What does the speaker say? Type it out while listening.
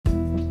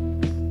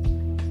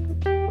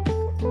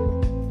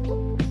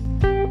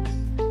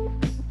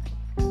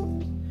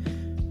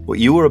What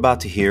you are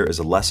about to hear is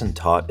a lesson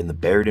taught in the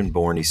Buried and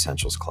Born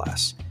Essentials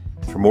class.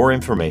 For more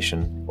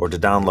information or to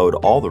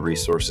download all the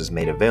resources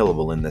made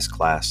available in this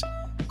class,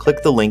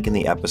 click the link in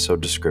the episode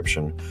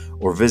description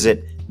or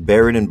visit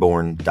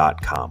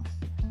buriedandborn.com.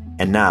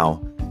 And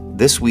now,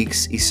 this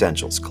week's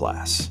Essentials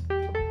class.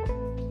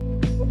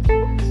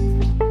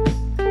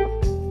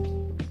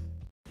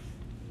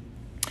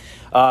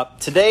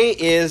 Today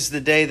is the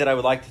day that I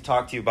would like to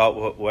talk to you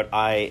about what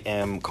I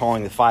am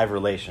calling the 5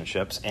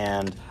 relationships.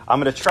 And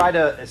I'm going to try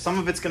to, some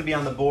of it's going to be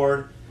on the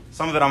board,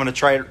 some of it I'm going to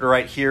try to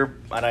write here,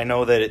 but I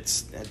know that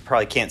it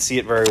probably can't see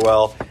it very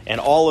well. And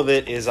all of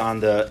it is on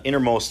the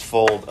innermost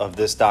fold of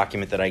this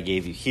document that I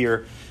gave you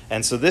here.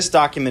 And so this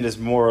document is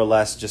more or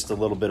less just a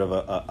little bit of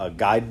a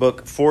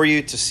guidebook for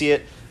you to see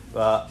it.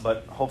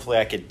 But hopefully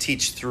I could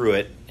teach through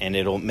it and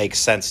it'll make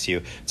sense to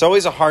you. It's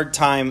always a hard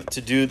time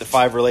to do the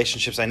 5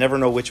 relationships. I never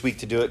know which week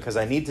to do it because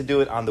I need to do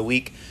it on the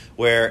week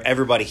where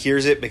everybody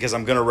hears it because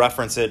I'm going to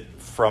reference it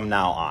from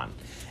now on.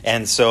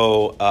 And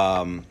so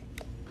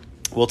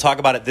we'll talk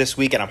about it this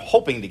week, and I'm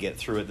hoping to get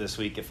through it this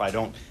week if I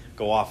don't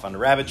go off on the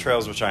rabbit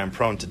trails, which I am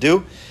prone to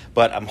do.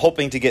 But I'm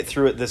hoping to get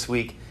through it this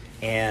week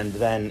and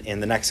then in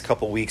the next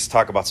couple weeks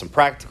talk about some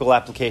practical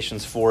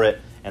applications for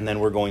it. And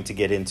then we're going to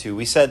get into,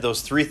 we said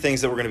those 3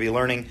 things that we're going to be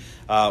learning.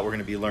 We're going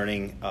to be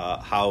learning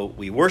how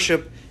we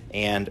worship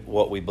and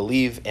what we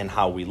believe and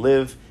how we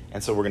live.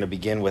 And so we're going to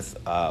begin with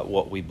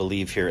what we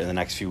believe here in the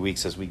next few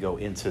weeks as we go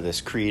into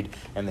this creed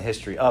and the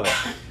history of it.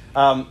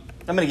 I'm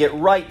going to get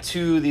right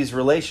to these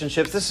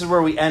relationships. This is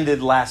where we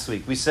ended last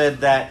week. We said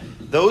that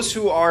those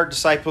who are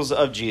disciples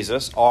of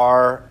Jesus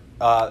are,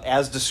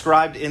 as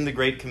described in the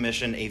Great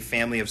Commission, a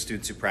family of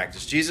students who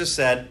practice. Jesus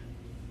said,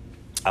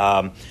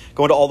 go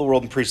into all the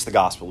world and preach the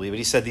gospel. But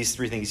he said these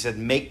 3 things. He said,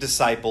 make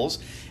disciples.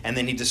 And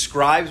then he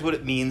describes what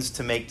it means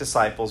to make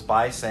disciples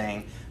by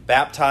saying,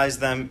 baptize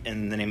them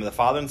in the name of the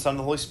Father and Son and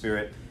the Holy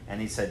Spirit. And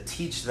he said,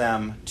 teach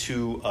them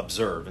to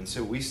observe. And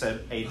so we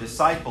said a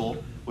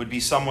disciple would be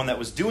someone that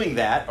was doing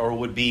that or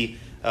would be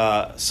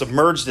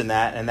submerged in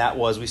that. And that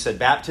was, we said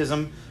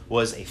baptism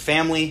was a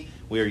family.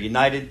 We are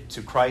united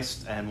to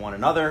Christ and one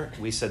another.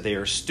 We said they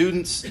are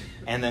students,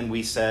 and then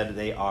we said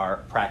they are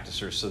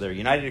practicers. So they're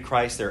united to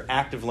Christ, they're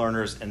active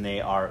learners, and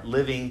they are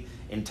living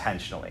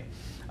intentionally.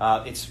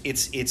 It's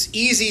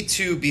easy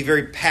to be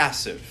very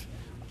passive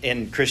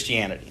in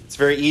Christianity. It's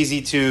very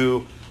easy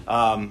to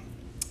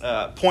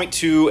point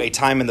to a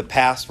time in the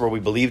past where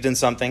we believed in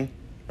something,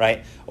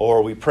 right?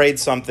 Or we prayed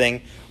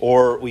something,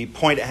 or we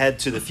point ahead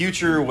to the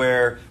future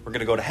where we're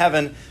going to go to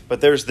heaven. But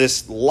there's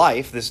this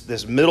life,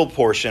 this middle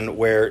portion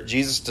where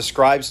Jesus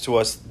describes to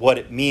us what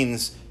it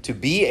means to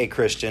be a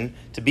Christian,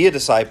 to be a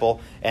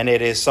disciple, and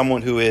it is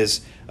someone who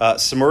is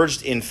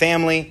submerged in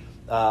family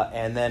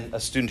and then a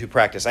student who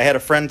practices. I had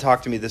a friend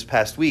talk to me this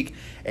past week,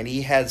 and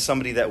he had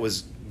somebody that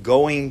was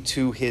going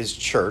to his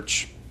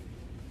church,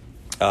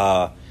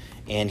 and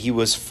he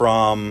was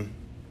from,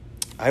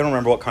 I don't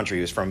remember what country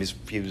he was from.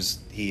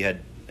 He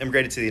had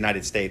immigrated to the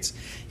United States.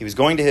 He was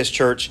going to his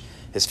church.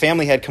 His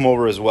family had come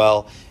over as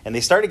well. And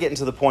they started getting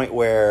to the point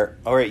where,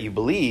 all right, you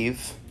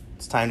believe,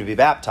 it's time to be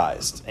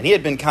baptized. And he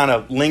had been kind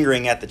of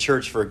lingering at the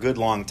church for a good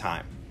long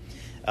time.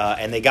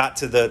 And they got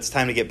to the it's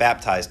time to get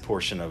baptized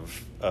portion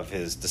of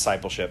his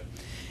discipleship.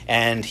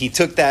 And he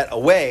took that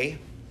away.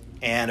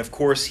 And of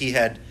course, he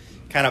had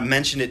kind of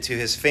mentioned it to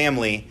his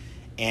family.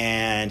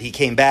 And he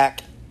came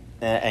back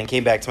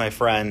to my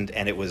friend,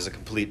 and it was a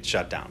complete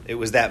shutdown. It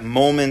was that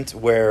moment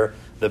where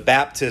the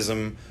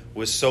baptism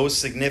was so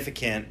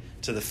significant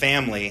to the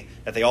family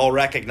that they all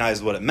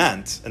recognized what it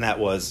meant, and that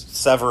was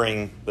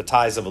severing the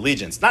ties of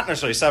allegiance. Not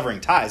necessarily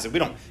severing ties. We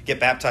don't get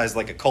baptized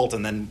like a cult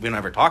and then we don't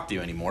ever talk to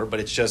you anymore,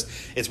 but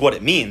it's what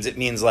it means. It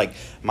means like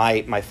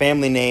my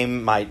family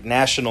name, my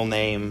national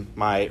name,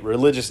 my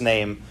religious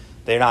name,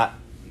 they're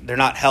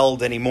not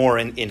held anymore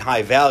in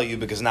high value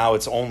because now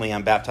it's only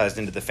I'm baptized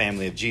into the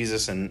family of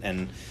Jesus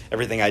and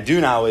everything I do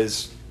now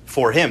is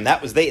for him.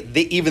 That was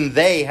even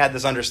they had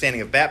this understanding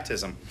of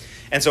baptism.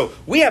 And so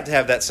we have to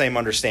have that same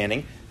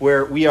understanding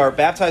where we are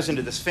baptized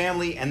into this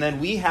family and then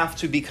we have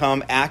to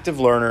become active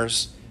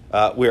learners.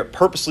 We are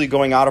purposely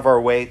going out of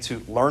our way to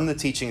learn the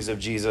teachings of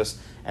Jesus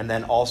and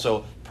then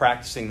also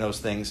practicing those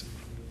things.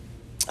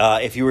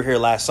 If you were here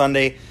last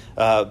Sunday,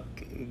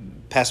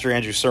 Pastor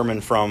Andrew's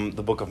sermon from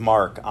the book of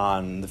Mark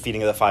on the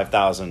feeding of the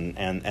 5,000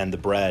 and the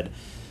bread,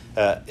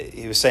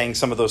 he was saying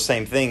some of those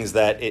same things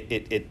that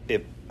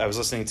I was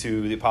listening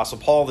to the Apostle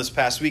Paul this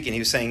past week, and he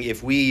was saying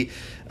if we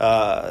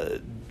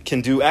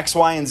can do X,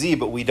 Y, and Z,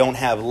 but we don't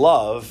have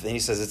love, then he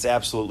says it's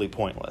absolutely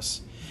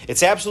pointless.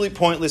 It's absolutely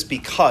pointless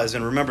because,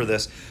 and remember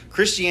this,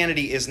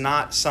 Christianity is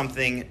not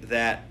something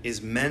that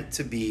is meant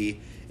to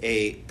be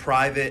a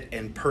private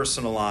and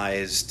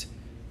personalized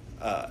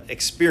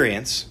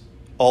experience,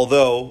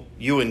 although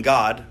you and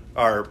God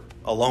are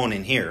alone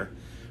in here,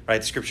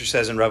 right? Scripture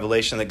says in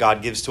Revelation that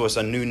God gives to us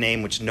a new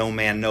name which no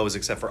man knows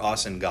except for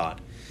us and God.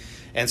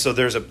 And so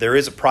there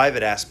is a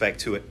private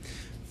aspect to it.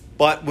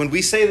 But when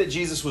we say that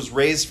Jesus was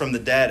raised from the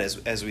dead,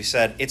 as we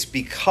said, it's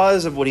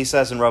because of what he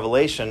says in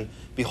Revelation,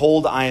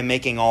 behold, I am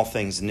making all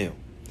things new.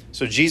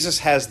 So Jesus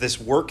has this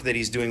work that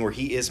he's doing where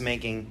he is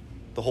making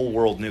the whole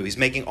world new. He's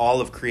making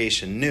all of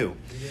creation new.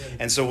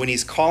 And so when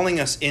he's calling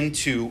us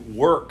into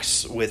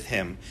works with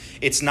him,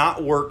 it's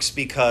not works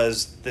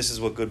because this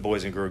is what good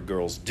boys and good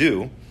girls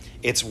do.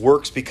 It's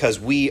works because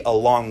we,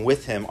 along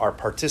with him, are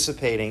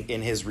participating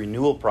in his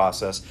renewal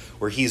process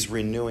where he's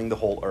renewing the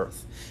whole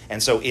earth.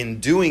 And so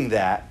in doing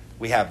that,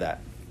 we have that.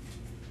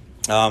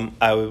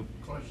 Question.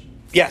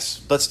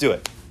 Yes, let's do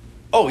it.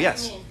 Oh,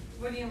 yes.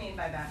 What do you mean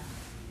by that?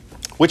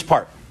 Which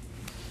part?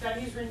 That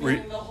he's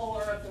renewing the whole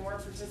earth and we're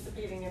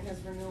participating in his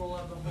renewal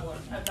of the whole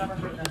earth. I've never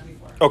heard that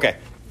before. Okay.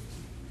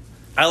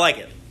 I like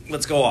it.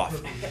 Let's go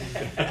off.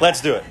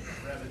 Let's do it.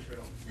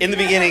 In the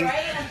beginning,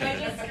 Right? I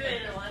just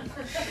created one.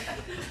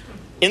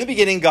 in the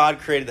beginning, God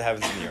created the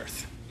heavens and the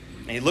earth.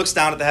 And he looks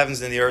down at the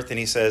heavens and the earth and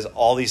he says,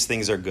 all these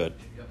things are good.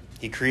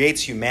 He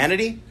creates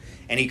humanity,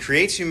 and he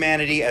creates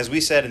humanity, as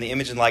we said, in the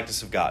image and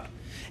likeness of God.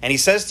 And he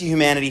says to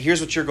humanity,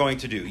 here's what you're going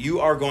to do.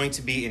 You are going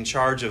to be in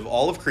charge of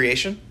all of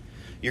creation.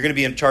 You're going to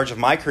be in charge of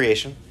my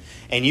creation.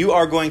 And you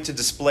are going to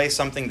display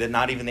something that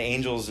not even the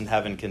angels in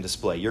heaven can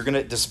display. You're going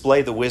to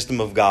display the wisdom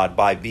of God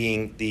by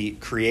being the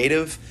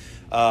creative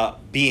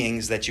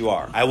beings that you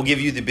are. I will give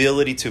you the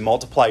ability to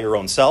multiply your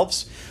own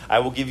selves. I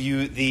will give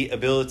you the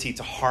ability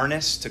to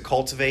harness, to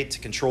cultivate, to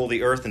control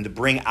the earth, and to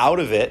bring out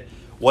of it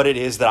what it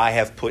is that I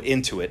have put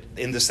into it.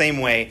 In the same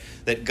way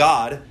that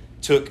God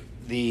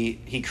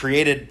he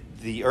created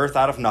the earth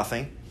out of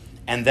nothing,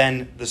 and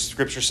then the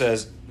scripture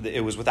says that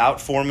it was without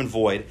form and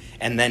void,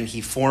 and then he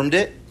formed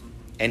it,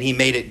 and he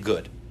made it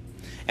good.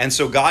 And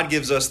so God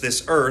gives us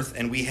this earth,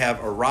 and we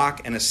have a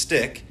rock and a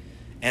stick,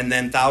 and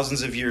then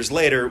thousands of years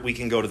later, we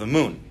can go to the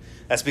moon.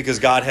 That's because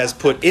God has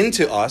put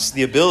into us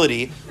the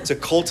ability to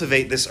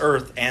cultivate this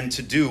earth and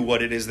to do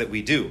what it is that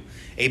we do.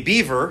 A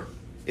beaver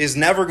is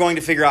never going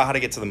to figure out how to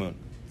get to the moon.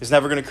 He's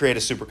never going to create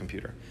a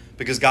supercomputer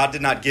because God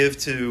did not give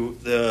to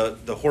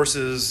the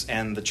horses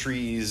and the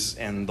trees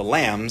and the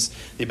lambs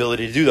the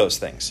ability to do those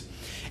things.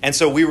 And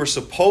so we were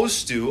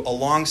supposed to,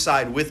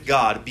 alongside with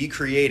God, be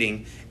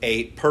creating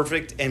a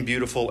perfect and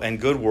beautiful and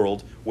good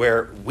world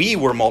where we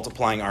were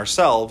multiplying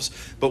ourselves,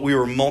 but we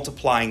were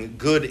multiplying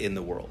good in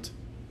the world.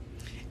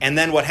 And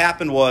then what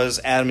happened was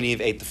Adam and Eve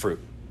ate the fruit.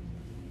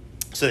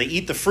 So they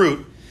eat the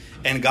fruit,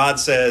 and God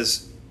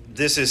says,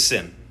 this is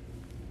sin.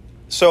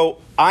 So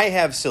I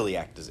have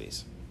celiac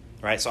disease,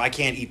 right? So I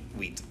can't eat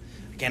wheat.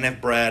 I can't have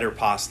bread or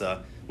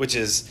pasta, which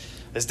is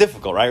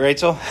difficult, right,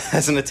 Rachel?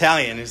 As an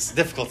Italian, it's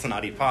difficult to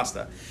not eat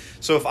pasta.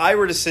 So if I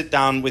were to sit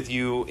down with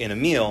you in a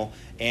meal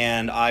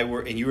and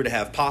you were to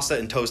have pasta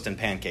and toast and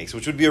pancakes,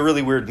 which would be a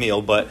really weird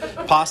meal,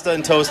 but pasta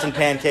and toast and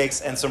pancakes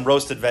and some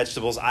roasted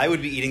vegetables, I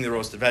would be eating the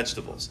roasted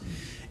vegetables.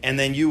 And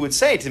then you would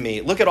say to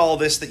me, look at all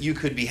this that you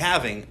could be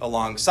having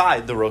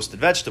alongside the roasted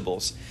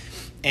vegetables.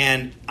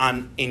 And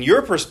in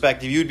your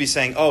perspective, you would be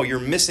saying, oh, you're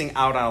missing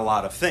out on a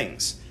lot of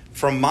things.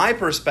 From my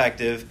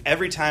perspective,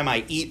 every time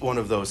I eat one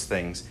of those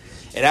things,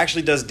 it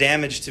actually does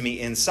damage to me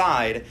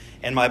inside,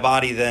 and my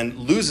body then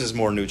loses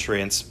more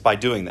nutrients by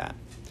doing that.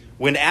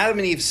 When Adam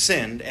and Eve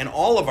sinned, and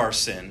all of our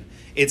sin,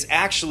 it's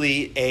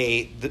actually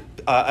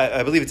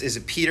I believe is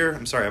it Peter?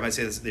 I'm sorry, I might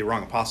say this is the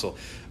wrong apostle.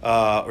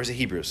 Or is it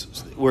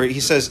Hebrews? Where he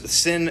says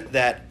sin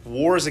that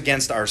wars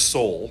against our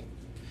soul.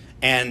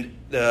 And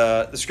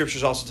the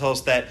scriptures also tell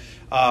us that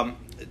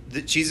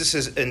Jesus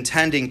is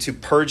intending to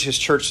purge his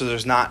church so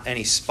there's not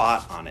any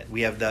spot on it.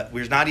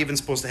 We're not even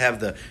supposed to have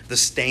the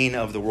stain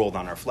of the world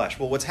on our flesh.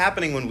 Well, what's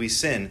happening when we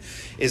sin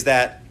is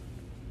that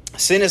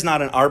sin is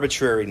not an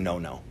arbitrary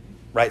no-no,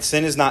 right?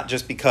 Sin is not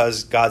just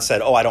because God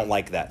said, oh, I don't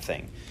like that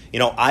thing.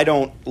 I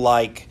don't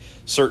like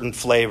certain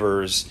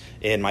flavors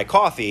in my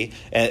coffee,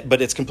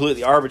 but it's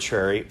completely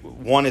arbitrary.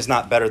 One is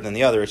not better than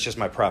the other. It's just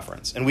my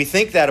preference. And we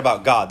think that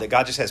about God, that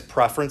God just has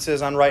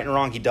preferences on right and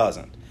wrong. He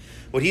doesn't.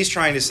 What he's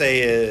trying to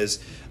say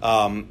is,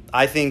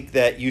 I think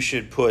that you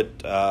should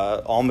put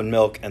almond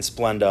milk and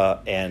Splenda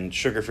and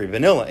sugar-free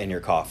vanilla in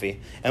your coffee.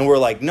 And we're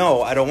like,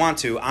 no, I don't want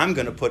to. I'm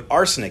going to put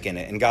arsenic in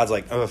it. And God's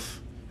like, ugh,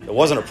 it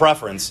wasn't a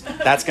preference.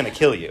 That's going to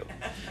kill you.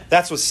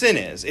 That's what sin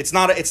is. It's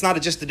not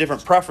just a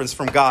different preference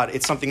from God.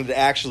 It's something that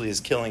actually is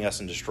killing us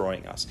and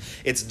destroying us.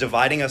 It's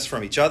dividing us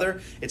from each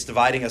other. It's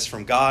dividing us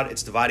from God.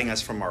 It's dividing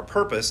us from our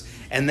purpose.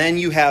 And then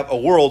you have a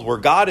world where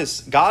God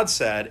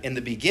said in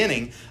the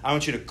beginning, I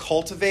want you to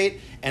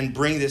cultivate and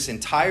bring this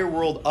entire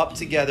world up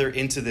together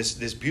into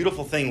this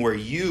beautiful thing where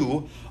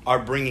you are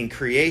bringing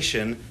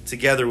creation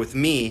together with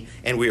me,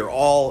 and we are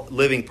all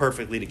living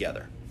perfectly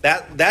together.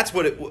 That's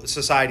what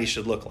society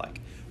should look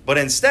like. But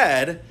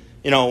instead,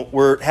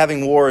 we're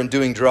having war and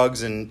doing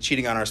drugs and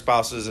cheating on our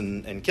spouses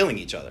and killing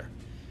each other.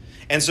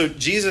 And so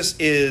Jesus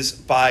is,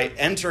 by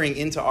entering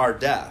into our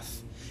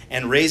death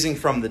and raising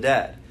from the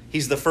dead,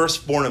 he's the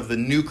firstborn of the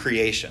new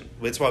creation.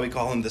 That's why we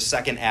call him the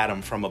second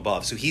Adam from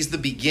above. So he's the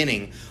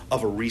beginning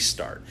of a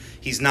restart.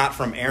 He's not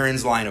from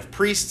Aaron's line of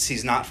priests.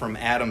 He's not from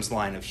Adam's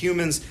line of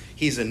humans.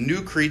 He's a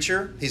new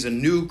creature. He's a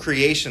new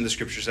creation, the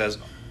scripture says.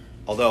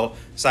 Although,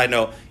 side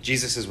note,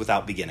 Jesus is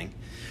without beginning.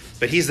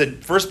 But he's the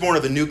firstborn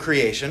of a new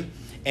creation.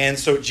 And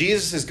so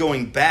Jesus is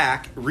going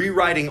back,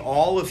 rewriting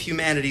all of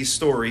humanity's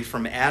story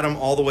from Adam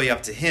all the way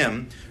up to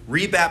him,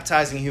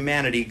 rebaptizing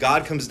humanity.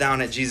 God comes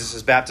down at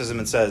Jesus' baptism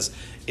and says,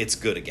 it's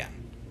good again.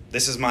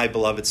 This is my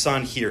beloved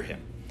son, hear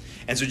him.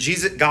 And so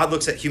God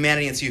looks at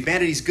humanity and says,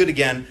 humanity's good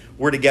again,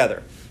 we're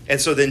together. And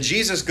so then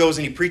Jesus goes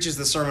and he preaches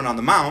the Sermon on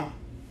the Mount,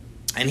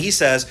 and he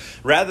says,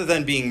 rather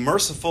than being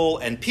merciful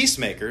and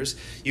peacemakers,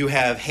 you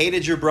have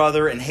hated your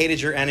brother and hated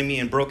your enemy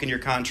and broken your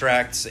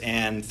contracts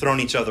and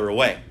thrown each other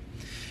away.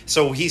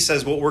 So he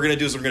says, what we're going to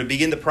do is we're going to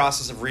begin the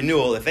process of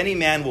renewal. If any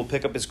man will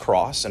pick up his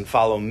cross and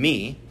follow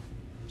me,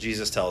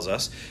 Jesus tells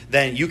us,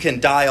 then you can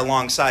die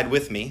alongside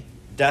with me,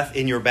 death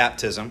in your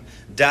baptism,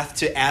 death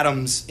to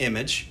Adam's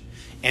image,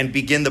 and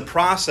begin the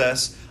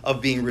process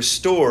of being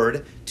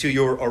restored to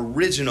your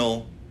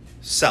original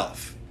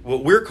self,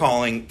 what we're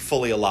calling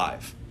fully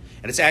alive.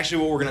 And it's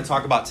actually what we're going to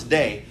talk about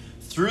today.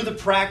 Through the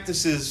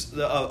practices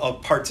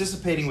of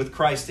participating with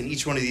Christ in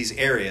each one of these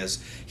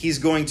areas, he's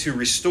going to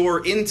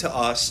restore into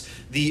us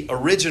the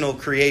original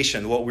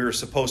creation, what we were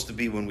supposed to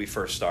be when we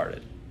first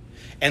started.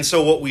 And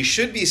so what we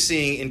should be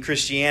seeing in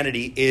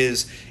Christianity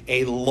is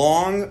a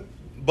long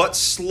but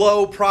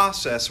slow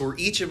process where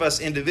each of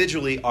us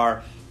individually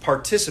are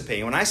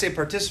participating. When I say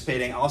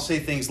participating, I'll say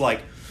things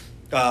like,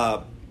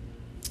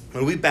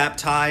 when we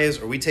baptize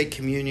or we take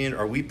communion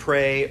or we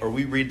pray or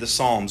we read the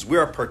Psalms, we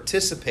are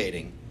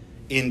participating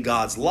in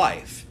God's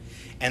life.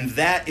 And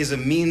that is a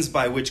means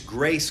by which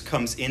grace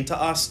comes into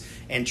us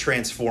and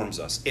transforms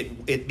us.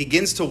 It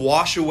begins to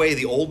wash away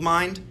the old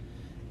mind,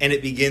 and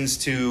it begins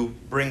to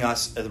bring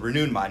us a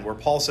renewed mind, where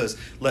Paul says,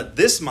 let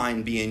this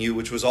mind be in you,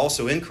 which was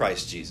also in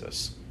Christ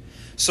Jesus.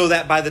 So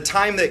that by the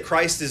time that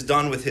Christ is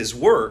done with his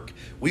work,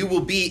 we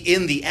will be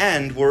in the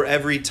end where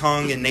every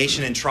tongue and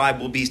nation and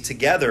tribe will be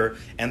together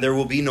and there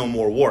will be no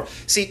more war.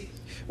 See,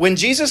 when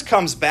Jesus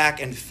comes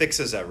back and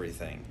fixes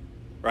everything,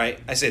 right?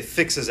 I say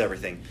fixes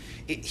everything.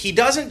 He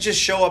doesn't just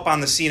show up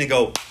on the scene and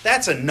go,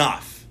 that's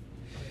enough.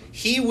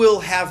 He will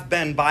have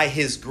been, by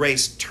his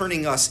grace,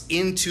 turning us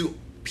into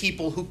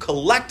people who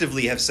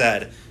collectively have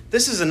said,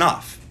 this is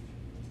enough.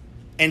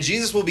 And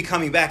Jesus will be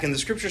coming back. And the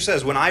scripture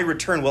says, when I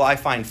return, will I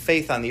find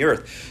faith on the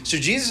earth? So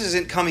Jesus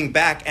isn't coming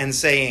back and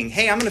saying,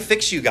 hey, I'm going to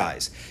fix you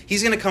guys.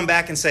 He's going to come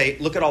back and say,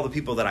 look at all the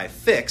people that I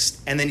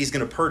fixed. And then he's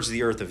going to purge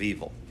the earth of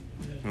evil.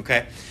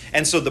 Okay?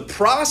 And so the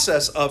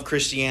process of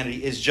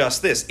Christianity is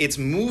just this. It's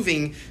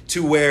moving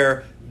to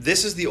where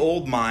this is the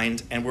old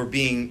mind and we're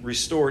being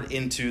restored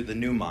into the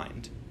new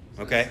mind.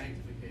 Okay?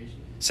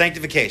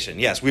 Sanctification.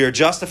 Yes, we are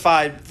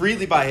justified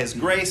freely by his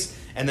grace.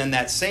 And then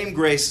that same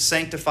grace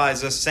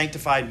sanctifies us,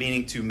 sanctified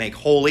meaning to make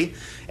holy.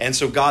 And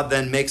so God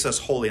then makes us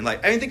holy in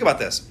life. I mean, think about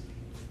this.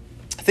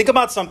 Think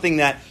about something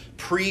that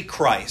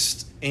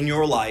pre-Christ in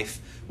your life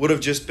would have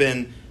just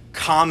been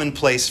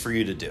commonplace for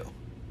you to do.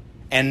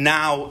 And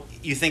now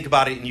you think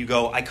about it and you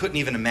go, I couldn't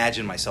even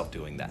imagine myself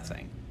doing that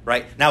thing.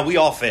 Right? Now we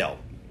all fail,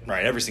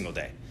 right? Every single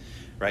day.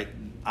 Right?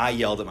 I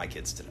yelled at my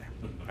kids today.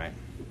 Right?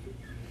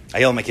 I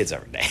yell at my kids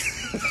every day.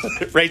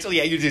 Rachel,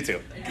 yeah, you do too.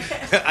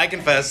 I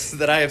confess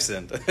that I have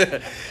sinned.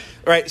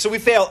 Right, so we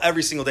fail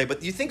every single day.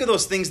 But you think of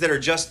those things that are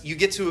just,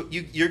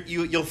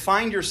 you'll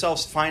find yourself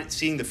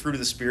seeing the fruit of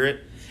the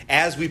Spirit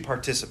as we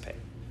participate.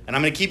 And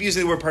I'm going to keep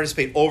using the word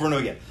participate over and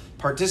over again.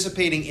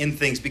 Participating in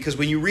things, because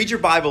when you read your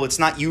Bible, it's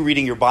not you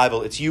reading your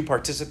Bible, it's you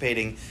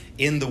participating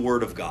in the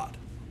Word of God.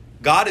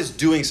 God is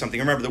doing something.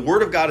 Remember, the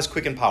word of God is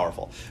quick and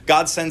powerful.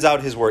 God sends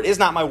out his word. Is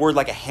not my word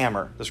like a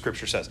hammer, the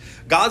scripture says.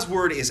 God's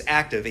word is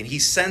active and he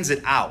sends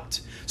it out.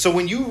 So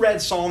when you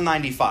read Psalm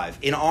 95,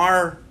 in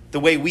the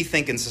way we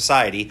think in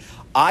society,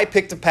 I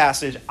picked a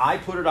passage, I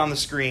put it on the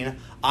screen,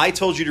 I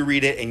told you to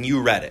read it, and you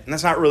read it. And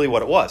that's not really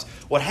what it was.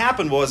 What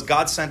happened was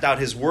God sent out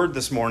his word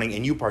this morning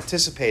and you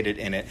participated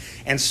in it.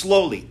 And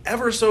slowly,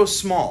 ever so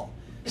small,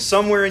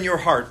 somewhere in your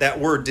heart, that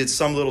word did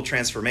some little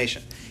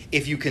transformation.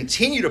 If you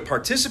continue to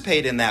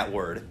participate in that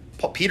word,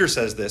 Peter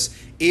says this,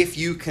 if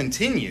you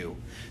continue,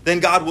 then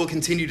God will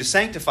continue to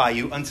sanctify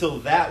you until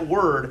that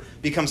word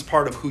becomes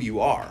part of who you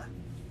are.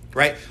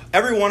 Right?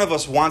 Every one of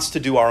us wants to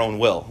do our own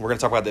will. We're going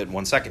to talk about that in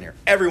 1 second here.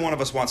 Every one of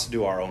us wants to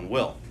do our own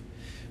will.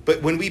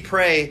 But when we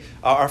pray,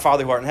 our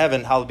Father who art in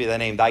heaven, hallowed be thy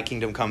name, thy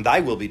kingdom come, thy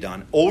will be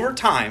done. Over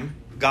time,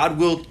 God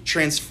will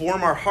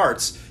transform our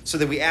hearts so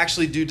that we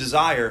actually do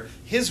desire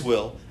his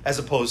will as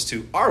opposed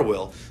to our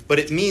will. But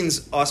it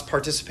means us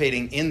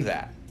participating in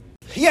that.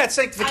 Yeah, it's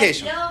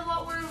sanctification. I know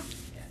what we're...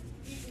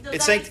 Does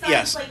that make sense?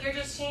 Yes. Like you're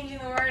just changing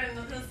the word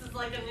and this is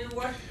like a new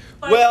word.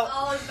 But well, it's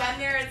always been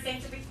there. It's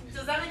sanctification.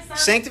 Does that make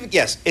sense?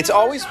 Yes. It's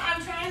always...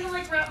 I'm trying to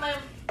like wrap my...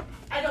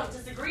 I don't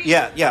disagree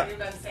with what you've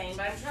been saying,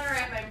 but I'm trying to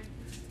wrap my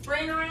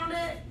brain around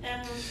it.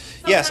 And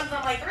sometimes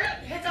I'm like,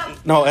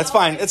 hiccup. No, that's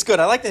fine. It's good.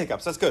 I like the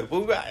hiccups. That's good.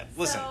 Well,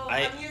 listen. So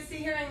I'm used to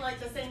hearing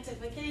like the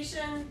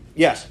sanctification.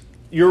 Yes.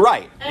 You're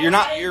right. And you're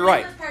not. You're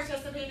right. I was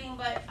participating,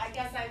 but I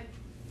guess I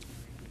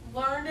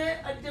learned it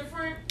a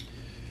different.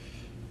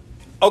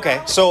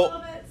 Okay,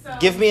 so So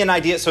give me an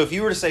idea. So if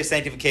you were to say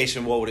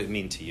sanctification, what would it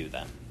mean to you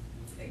then?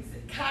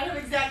 Kind of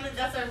exactly.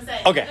 That's what I'm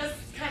saying. Okay.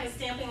 Just kind of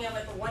stamping it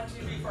with the 1,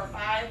 2, 3, 4,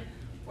 5,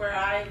 where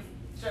I've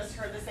just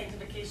heard the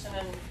sanctification,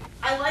 and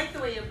I like the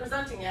way you're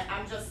presenting it.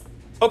 I'm just,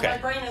 Okay. my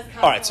brain is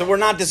All right, so we're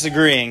not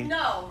disagreeing.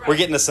 No, right. We're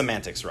getting the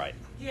semantics right.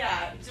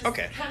 Yeah, just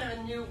Okay. kind of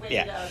a new way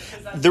Yeah. to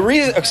present The it.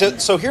 reason,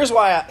 so here's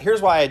why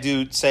I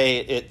do say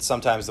it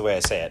sometimes the way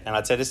I say it, and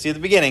I'd say this to you at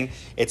the beginning.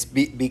 It's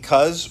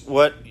because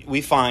what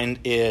we find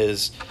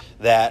is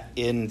that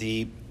in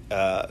the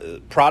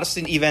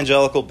Protestant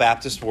evangelical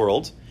Baptist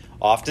world,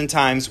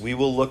 oftentimes we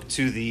will look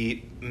to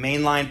the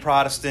mainline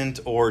Protestant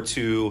or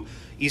to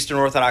Eastern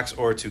Orthodox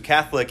or to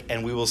Catholic,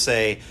 and we will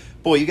say,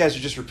 "Boy, you guys are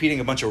just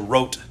repeating a bunch of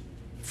rote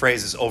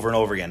phrases over and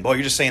over again. Boy,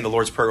 you're just saying the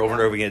Lord's Prayer over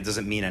and over again. It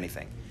doesn't mean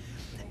anything."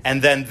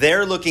 And then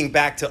they're looking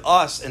back to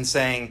us and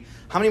saying,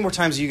 how many more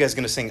times are you guys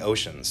going to sing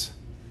Oceans?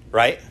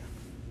 Right?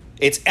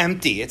 It's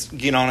empty. It's,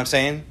 you know what I'm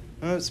saying?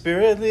 Oh,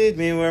 Spirit, lead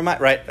me where my...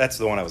 Right? That's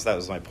the one that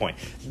was my point.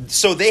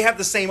 So they have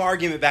the same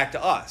argument back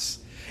to us.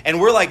 And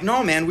we're like,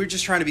 no, man, we're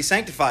just trying to be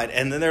sanctified.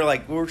 And then they're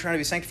like, well, we're trying to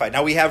be sanctified.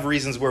 Now, we have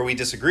reasons where we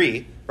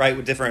disagree, right,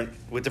 with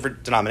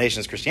different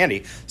denominations of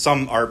Christianity.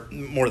 Some are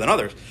more than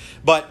others.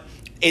 But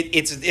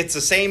it's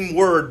the same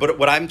word, but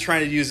what I'm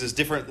trying to use is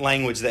different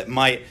language that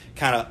might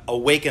kind of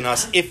awaken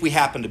us if we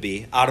happen to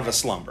be out of a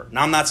slumber.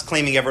 Now, I'm not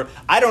claiming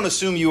I don't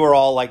assume you are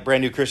all like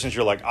brand new Christians.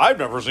 You're like, I've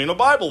never seen a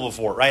Bible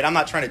before, right? I'm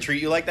not trying to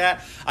treat you like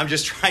that. I'm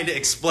just trying to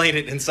explain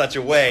it in such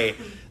a way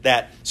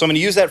that, so I'm going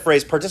to use that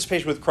phrase,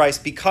 participation with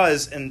Christ,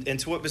 because, and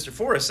to what Mr.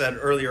 Forrest said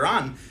earlier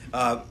on,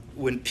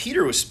 when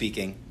Peter was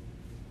speaking,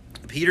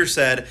 Peter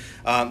said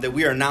that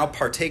we are now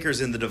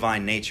partakers in the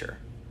divine nature.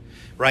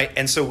 Right?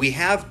 And so we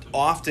have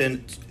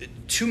often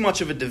too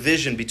much of a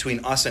division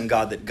between us and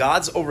God, that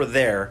God's over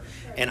there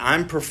and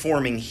I'm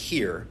performing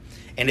here.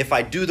 And if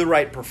I do the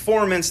right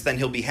performance, then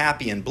he'll be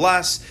happy and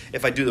blessed.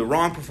 If I do the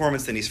wrong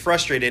performance, then he's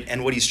frustrated.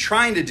 And what he's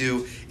trying to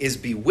do is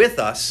be with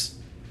us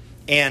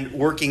and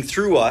working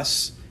through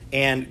us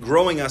and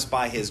growing us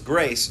by his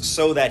grace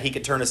so that he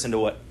could turn us into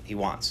what he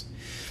wants.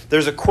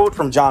 There's a quote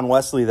from John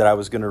Wesley that I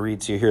was going to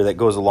read to you here that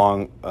goes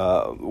along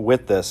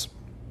with this.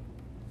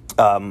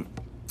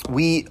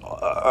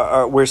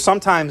 Where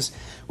sometimes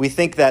we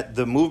think that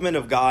the movement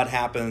of God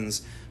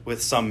happens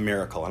with some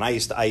miracle. And I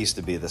used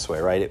to be this way,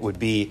 right? It would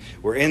be,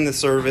 we're in the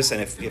service,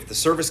 and if the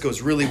service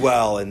goes really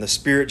well and the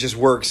Spirit just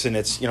works and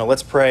it's,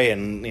 let's pray,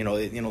 and,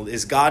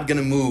 is God going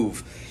to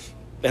move?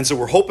 And so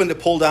we're hoping to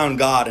pull down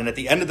God, and at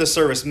the end of the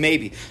service,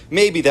 maybe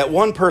that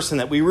one person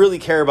that we really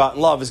care about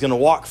and love is going to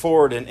walk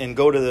forward and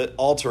go to the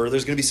altar, or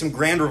there's going to be some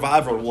grand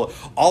revival. Well,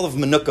 all of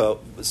Manuka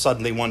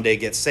suddenly one day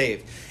gets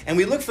saved. And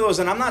we look for those,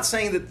 and I'm not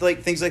saying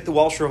that things like the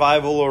Welsh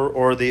Revival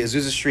or the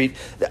Azusa Street,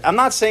 I'm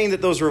not saying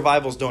that those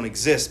revivals don't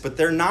exist, but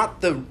they're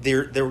not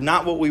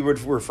what we would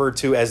refer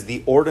to as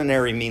the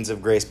ordinary means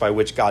of grace by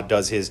which God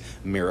does his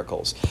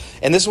miracles.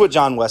 And this is what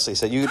John Wesley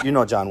said. You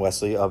know John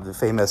Wesley, of the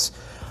famous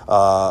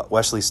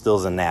Wesley,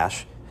 Stills, and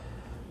Nash.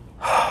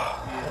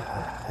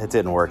 It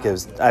didn't work.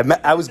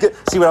 I was good.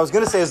 See, what I was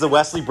going to say is the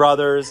Wesley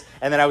brothers,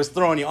 and then I was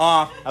throwing you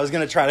off. I was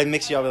going to try to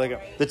mix you up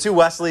with the two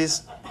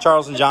Wesleys,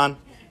 Charles and John.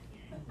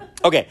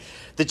 Okay,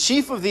 the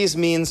chief of these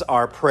means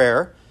are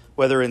prayer,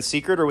 whether in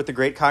secret or with the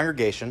great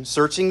congregation,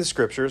 searching the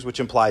scriptures, which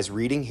implies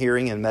reading,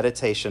 hearing, and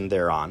meditation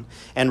thereon,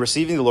 and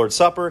receiving the Lord's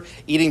Supper,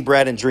 eating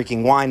bread and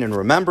drinking wine in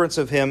remembrance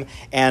of him,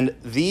 and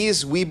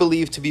these we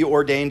believe to be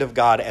ordained of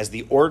God as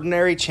the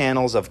ordinary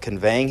channels of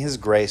conveying his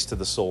grace to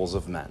the souls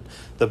of men.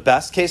 The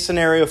best case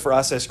scenario for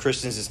us as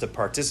Christians is to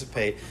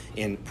participate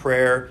in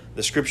prayer,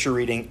 the scripture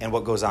reading, and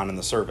what goes on in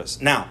the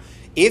service. Now,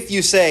 if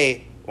you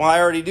say, well,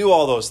 I already do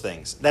all those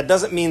things, that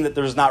doesn't mean that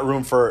there's not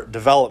room for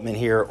development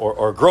here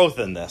or growth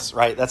in this,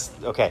 right? That's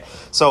okay.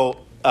 So,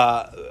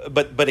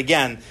 but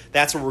again,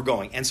 that's where we're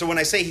going. And so when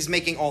I say he's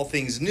making all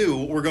things new,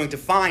 what we're going to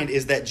find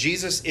is that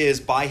Jesus is,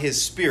 by his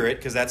Spirit,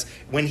 because that's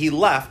when he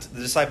left, the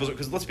disciples,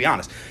 because let's be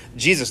honest,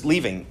 Jesus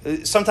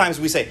leaving, sometimes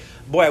we say,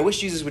 boy, I wish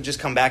Jesus would just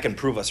come back and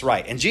prove us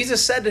right. And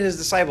Jesus said to his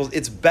disciples,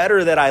 it's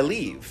better that I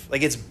leave.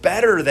 Like, it's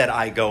better that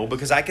I go,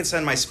 because I can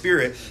send my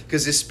Spirit,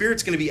 because his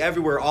Spirit's going to be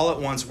everywhere all at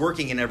once,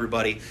 working in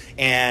everybody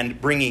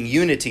and bringing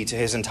unity to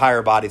his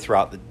entire body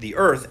throughout the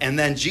earth. And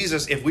then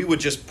Jesus, if we would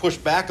just push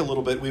back a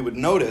little bit, we would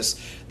notice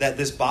that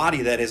this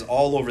body that is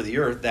all over the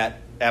earth, that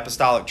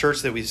apostolic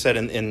church that we said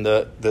in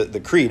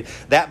the creed,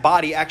 that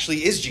body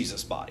actually is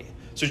Jesus' body.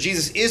 So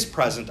Jesus is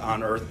present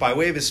on earth by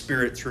way of his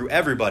Spirit through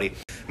everybody.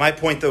 My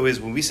point, though,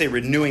 is when we say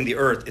renewing the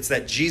earth, it's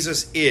that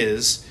Jesus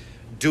is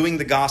doing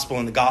the gospel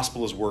and the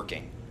gospel is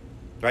working.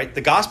 Right?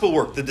 The gospel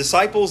worked. The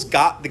disciples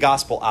got the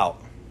gospel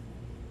out.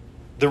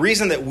 The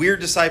reason that we're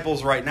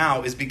disciples right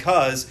now is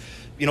because,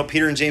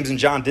 Peter and James and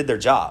John did their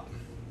job.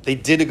 They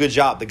did a good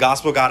job. The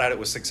gospel got out. It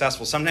was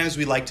successful. Sometimes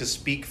we like to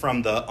speak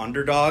from the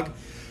underdog.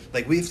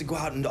 Like, we have to go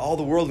out into all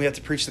the world. We have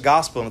to preach the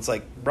gospel. And it's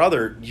like,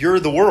 brother, you're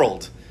the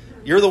world.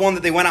 You're the one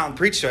that they went out and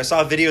preached to. I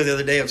saw a video the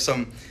other day of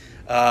some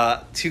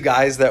two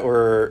guys that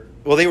were,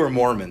 they were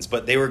Mormons,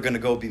 but they were going to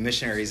go be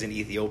missionaries in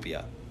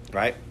Ethiopia,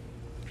 right?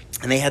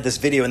 And they had this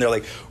video, and they're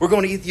like, we're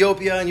going to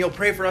Ethiopia, and you'll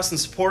pray for us and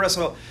support us.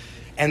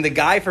 And the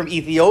guy from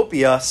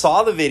Ethiopia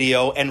saw the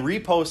video and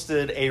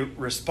reposted a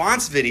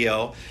response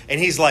video. And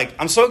he's like,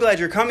 I'm so glad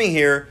you're coming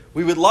here.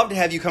 We would love to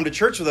have you come to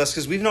church with us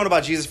because we've known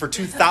about Jesus for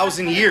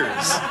 2,000 years.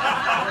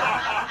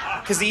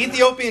 Because the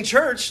Ethiopian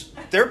church,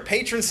 their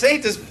patron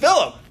saint is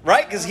Philip,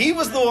 right? Because he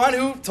was the one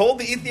who told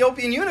the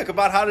Ethiopian eunuch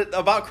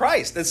about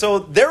Christ. And so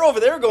they're over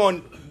there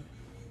going,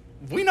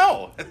 we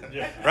know,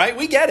 right?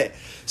 We get it.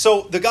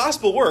 So the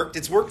gospel worked.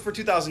 It's worked for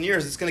 2,000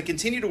 years. It's going to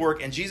continue to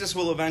work, and Jesus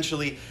will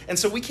eventually. And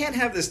so we can't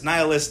have this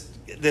nihilist,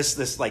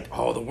 this like,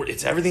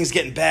 everything's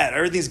getting bad.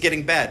 Everything's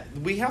getting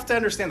bad. We have to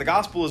understand the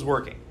gospel is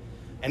working,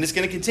 and it's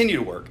going to continue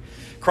to work.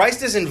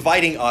 Christ is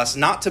inviting us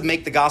not to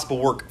make the gospel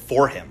work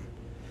for him.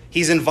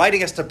 He's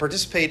inviting us to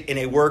participate in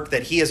a work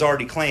that he has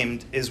already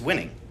claimed is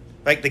winning.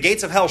 Like the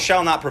gates of hell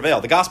shall not prevail.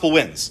 The gospel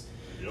wins.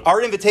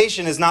 Our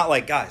invitation is not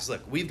like, guys,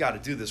 look, we've got to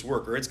do this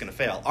work or it's going to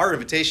fail. Our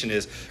invitation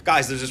is,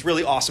 guys, there's this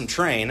really awesome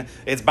train.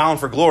 It's bound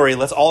for glory.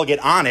 Let's all get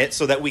on it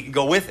so that we can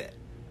go with it,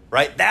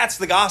 right? That's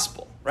the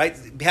gospel, right?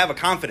 Have a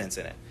confidence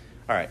in it.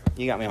 All right,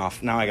 you got me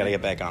off. Now I got to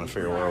get back on and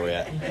figure where we're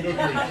at.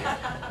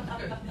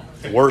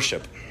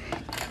 Worship.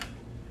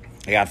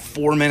 I got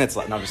 4 minutes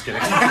left. No, I'm just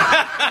kidding.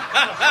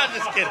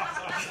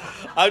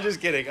 I'm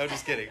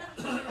just kidding.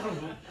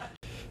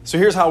 So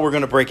here's how we're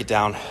going to break it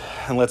down,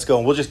 and let's go,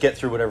 and we'll just get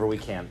through whatever we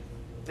can.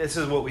 This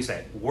is what we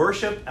say.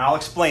 Worship, and I'll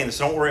explain this,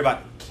 so don't worry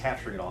about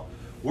capturing it all.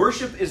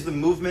 Worship is the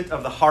movement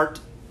of the heart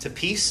to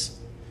peace.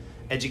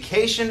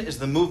 Education is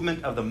the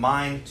movement of the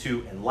mind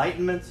to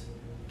enlightenment.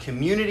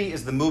 Community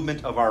is the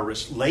movement of our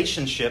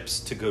relationships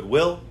to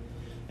goodwill.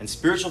 And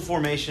spiritual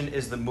formation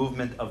is the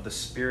movement of the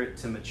spirit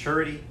to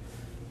maturity.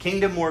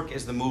 Kingdom work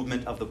is the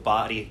movement of the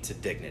body to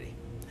dignity.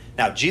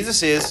 Now,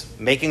 Jesus is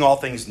making all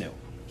things new.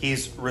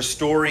 He's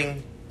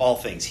restoring all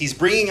things. He's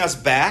bringing us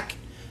back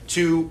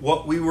to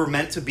what we were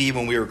meant to be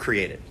when we were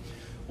created.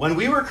 When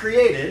we were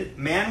created,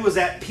 man was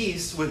at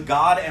peace with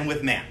God and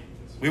with man.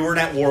 We weren't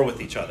at war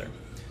with each other.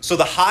 So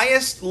the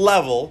highest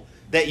level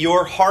that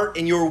your heart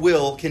and your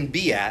will can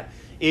be at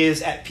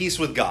is at peace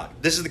with God.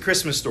 This is the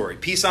Christmas story.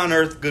 Peace on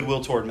earth,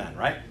 goodwill toward men,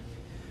 right?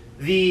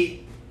 The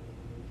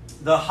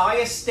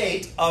highest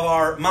state of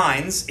our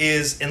minds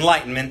is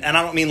enlightenment. And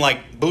I don't mean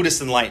like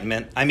Buddhist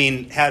enlightenment. I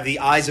mean have the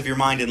eyes of your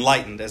mind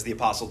enlightened, as the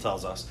apostle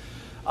tells us.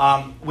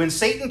 When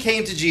Satan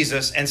came to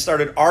Jesus and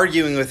started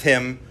arguing with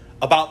him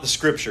about the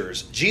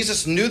scriptures,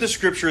 Jesus knew the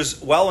scriptures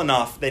well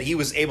enough that he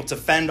was able to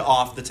fend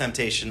off the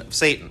temptation of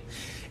Satan.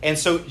 And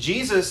so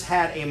Jesus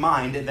had a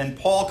mind, and then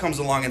Paul comes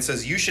along and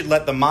says, you should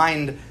let the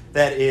mind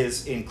that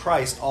is in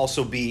Christ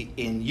also be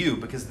in you,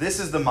 because this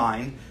is the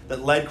mind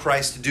that led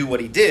Christ to do what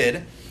he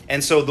did.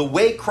 And so the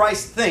way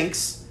Christ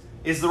thinks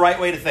is the right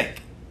way to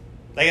think.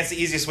 Like, that's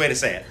the easiest way to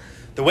say it.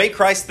 The way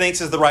Christ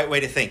thinks is the right way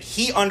to think.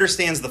 He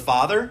understands the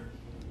Father,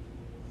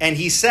 and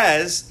he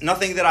says,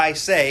 nothing that I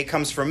say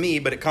comes from me,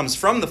 but it comes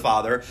from the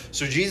Father.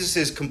 So Jesus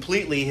is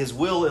completely, his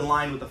will in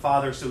line with the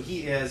Father, so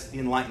he has the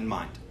enlightened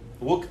mind.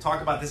 We'll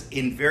talk about this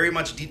in very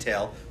much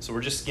detail, so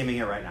we're just skimming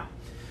it right now.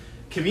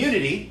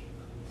 Community.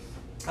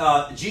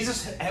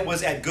 Jesus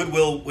was at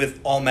goodwill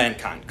with all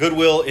mankind.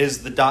 Goodwill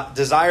is the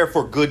desire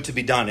for good to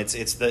be done. It's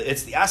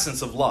the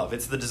essence of love.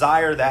 It's the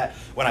desire that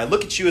when I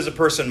look at you as a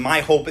person,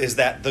 my hope is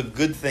that the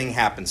good thing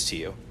happens to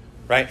you,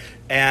 right?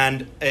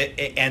 And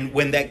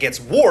when that gets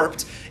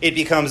warped, it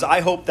becomes,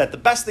 I hope that the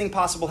best thing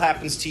possible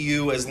happens to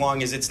you as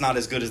long as it's not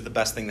as good as the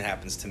best thing that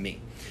happens to me.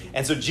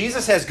 And so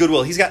Jesus has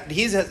goodwill. He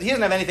doesn't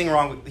have anything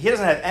wrong. He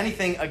doesn't have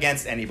anything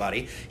against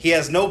anybody. He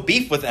has no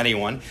beef with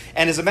anyone.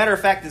 And as a matter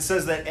of fact, it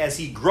says that as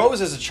he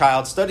grows as a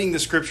child, studying the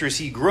scriptures,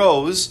 he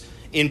grows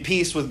in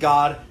peace with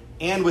God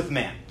and with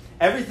man.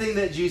 Everything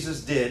that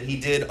Jesus did, he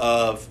did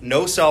of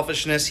no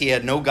selfishness. He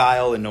had no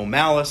guile and no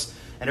malice.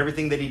 And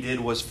everything that he did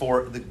was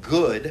for the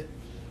good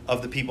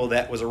of the people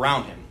that was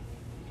around him.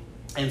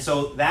 And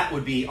so that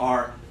would be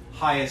our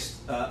highest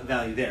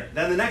value there.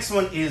 Then the next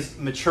one is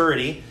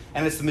maturity,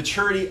 and it's the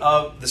maturity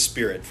of the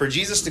Spirit. For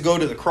Jesus to go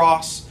to the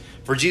cross,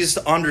 for Jesus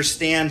to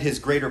understand his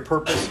greater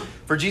purpose,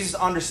 for Jesus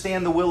to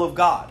understand the will of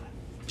God,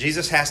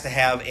 Jesus has to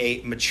have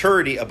a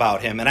maturity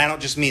about him. And I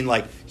don't just mean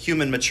like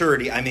human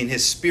maturity. I mean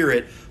his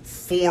spirit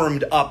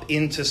formed up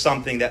into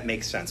something that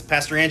makes sense.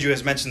 Pastor Andrew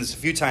has mentioned this a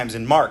few times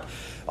in Mark.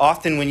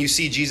 Often when you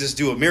see Jesus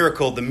do a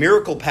miracle, the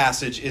miracle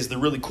passage is the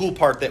really cool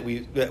part that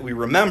we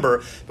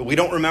remember, but we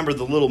don't remember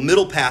the little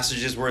middle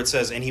passages where it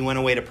says, and he went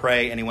away to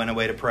pray, and he went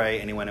away to pray,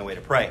 and he went away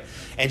to pray.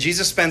 And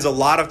Jesus spends a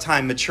lot of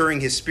time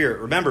maturing his spirit.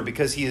 Remember,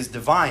 because he is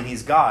divine,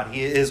 he's God,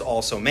 he is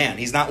also man.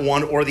 He's not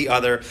one or the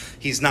other.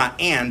 He's not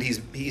and,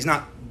 he's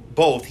not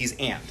both, he's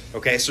and.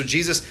 Okay, so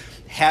Jesus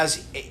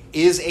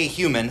is a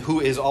human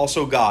who is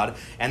also God,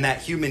 and that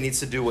human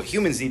needs to do what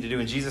humans need to do,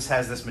 and Jesus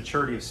has this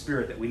maturity of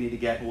spirit that we need to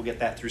get, and we'll get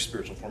that through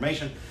spiritual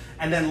formation.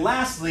 And then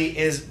lastly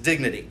is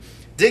dignity.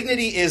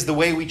 Dignity is the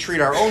way we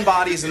treat our own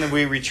bodies and the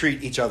way we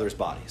treat each other's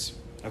bodies.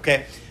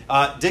 Okay?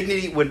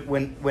 Dignity,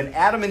 when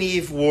Adam and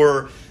Eve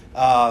were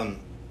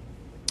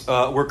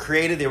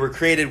created, they were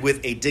created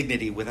with a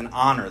dignity, with an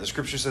honor. The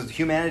scripture says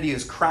humanity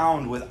is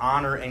crowned with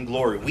honor and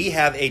glory. We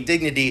have a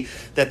dignity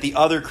that the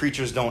other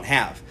creatures don't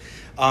have.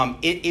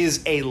 It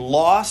is a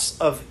loss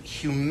of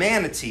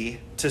humanity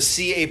to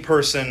see a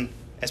person,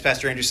 as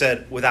Pastor Andrew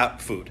said,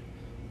 without food,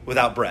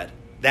 without bread.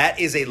 That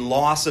is a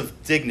loss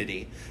of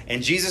dignity.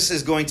 And Jesus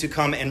is going to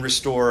come and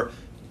restore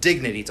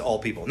dignity to all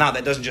people. Now,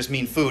 that doesn't just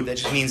mean food. That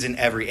just means in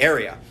every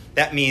area.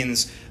 That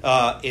means,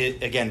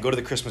 again, go to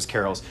the Christmas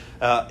carols.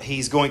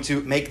 He's going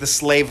to make the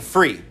slave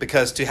free,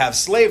 because to have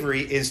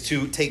slavery is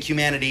to take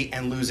humanity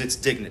and lose its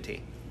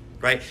dignity.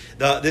 Right?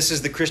 This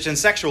is the Christian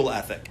sexual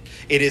ethic.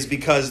 It is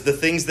because the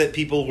things that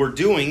people were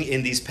doing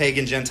in these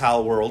pagan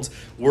Gentile worlds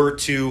were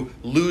to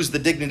lose the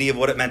dignity of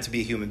what it meant to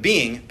be a human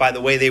being by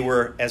the way they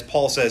were, as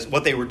Paul says,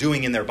 what they were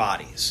doing in their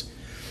bodies.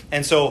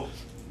 And so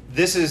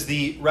this is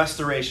the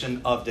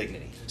restoration of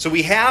dignity. So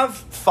we have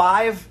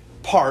 5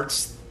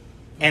 parts,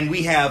 and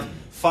we have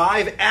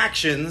 5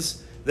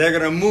 actions that are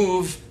going to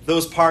move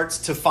those parts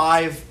to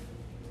 5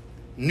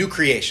 new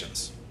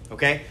creations.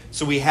 Okay?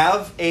 So we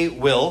have a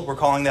will. We're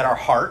calling that our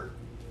heart.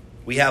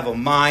 We have a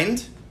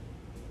mind.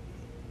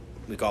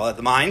 We call that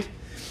the mind.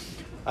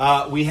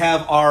 We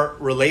have our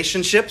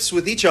relationships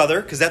with each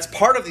other, because that's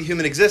part of the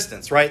human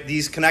existence, right?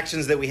 These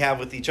connections that we have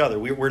with each other.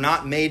 We're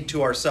not made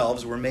to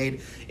ourselves. We're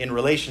made in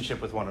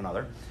relationship with one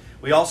another.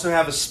 We also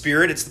have a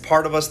spirit. It's the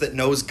part of us that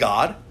knows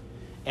God.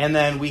 And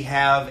then we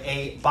have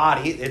a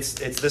body. It's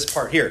this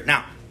part here.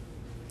 Now,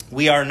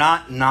 we are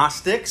not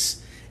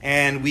Gnostics,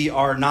 and we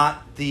are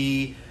not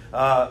the...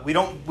 we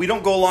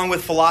don't go along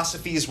with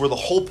philosophies where the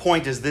whole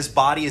point is this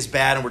body is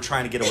bad and we're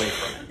trying to get away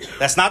from it.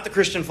 That's not the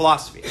Christian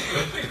philosophy.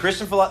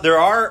 There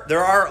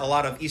are a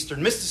lot of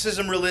Eastern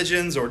mysticism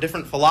religions or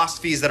different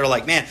philosophies that are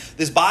like, man,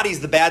 this body's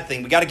the bad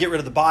thing. We got to get rid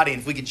of the body,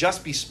 and if we could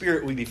just be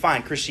spirit, we'd be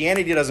fine.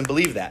 Christianity doesn't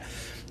believe that.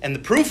 And the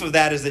proof of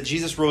that is that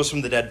Jesus rose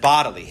from the dead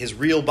bodily. His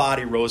real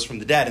body rose from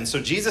the dead. And so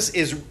Jesus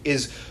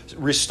is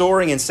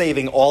restoring and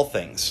saving all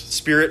things.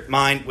 Spirit,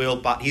 mind, will,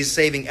 body. He's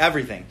saving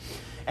everything.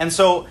 And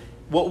so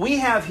what we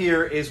have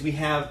here is we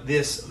have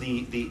this,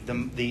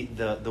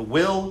 the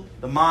will,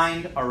 the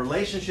mind, our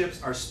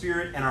relationships, our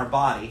spirit, and our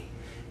body.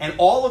 And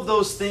all of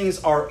those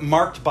things are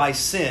marked by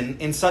sin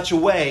in such a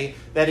way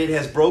that it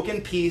has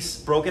broken peace,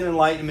 broken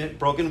enlightenment,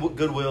 broken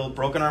goodwill,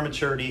 broken our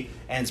maturity,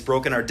 and it's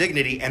broken our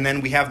dignity. And then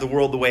we have the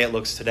world the way it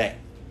looks today.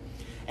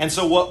 And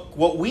so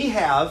what we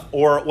have,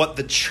 or what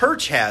the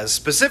church has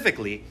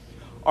specifically,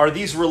 are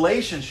these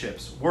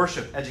relationships: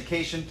 worship,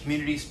 education,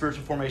 community,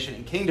 spiritual formation,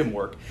 and kingdom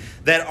work,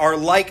 that are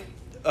like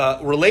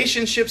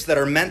relationships that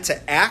are meant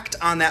to act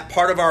on that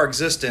part of our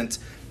existence,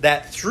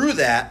 that through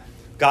that,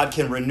 God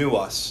can renew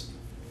us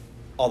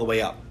all the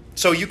way up.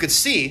 So you could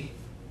see,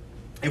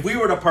 if we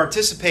were to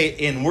participate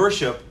in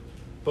worship,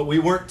 but we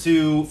weren't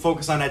to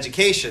focus on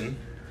education,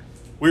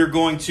 we're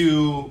going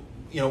to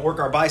work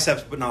our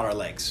biceps but not our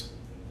legs.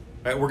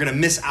 Right? We're going to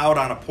miss out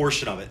on a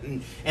portion of it.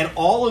 And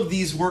all of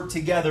these work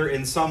together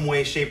in some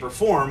way, shape, or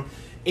form,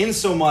 in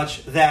so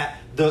much that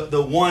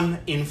the one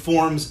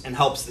informs and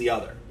helps the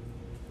other.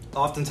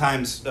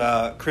 Oftentimes,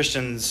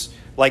 Christians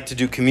like to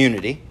do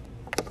community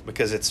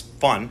because it's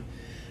fun.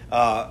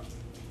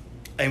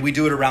 And we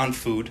do it around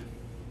food,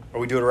 or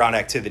we do it around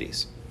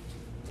activities.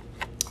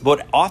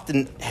 What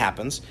often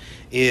happens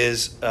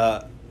is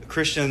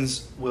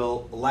Christians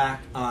will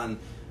lack on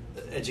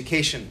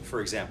education,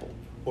 for example,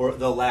 or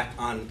they'll lack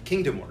on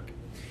kingdom work.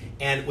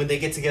 And when they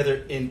get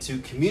together into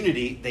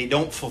community, they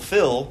don't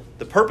fulfill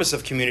the purpose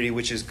of community,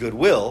 which is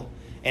goodwill,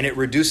 and it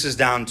reduces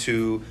down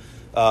to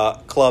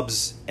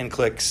clubs and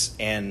cliques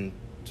and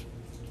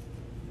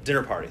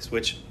dinner parties,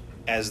 which,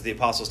 as the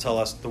apostles tell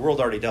us, the world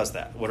already does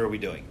that. What are we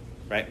doing?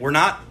 Right? We're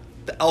not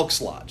the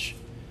Elks Lodge.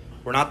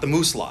 We're not the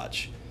Moose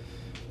Lodge.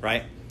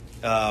 Right?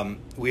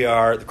 We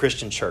are the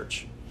Christian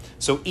church.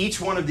 So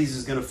each one of these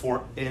is going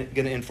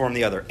to inform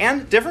the other.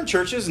 And different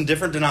churches and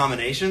different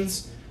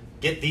denominations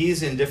get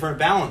these in different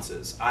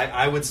balances.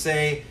 I would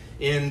say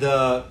in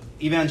the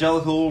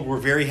evangelical, we're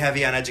very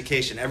heavy on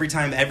education. Every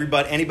time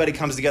anybody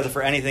comes together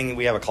for anything,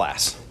 we have a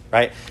class.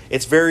 Right?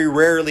 It's very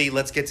rarely,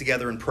 let's get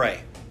together and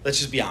pray. Let's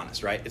just be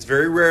honest, right? It's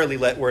very rarely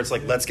where it's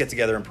like, let's get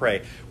together and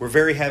pray. We're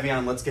very heavy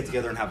on, let's get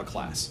together and have a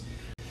class.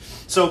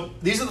 So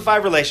these are the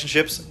 5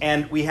 relationships,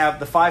 and we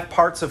have the 5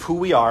 parts of who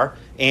we are,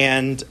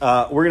 and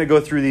we're going to go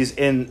through these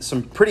in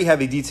some pretty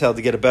heavy detail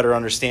to get a better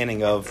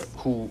understanding of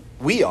who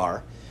we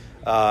are,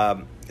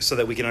 so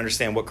that we can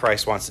understand what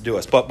Christ wants to do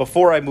us. But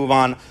before I move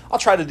on, I'll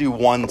try to do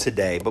one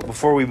today. But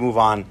before we move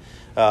on,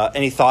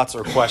 any thoughts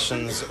or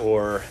questions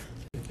or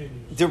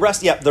the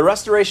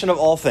restoration of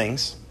all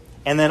things.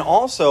 And then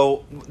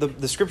also,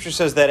 the scripture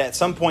says that at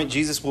some point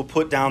Jesus will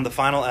put down the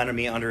final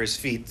enemy under his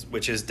feet,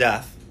 which is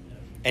death.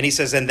 And he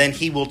says, and then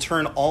he will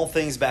turn all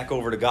things back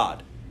over to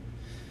God.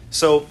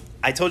 So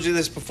I told you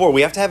this before.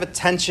 We have to have a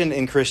tension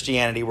in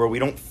Christianity where we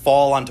don't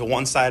fall onto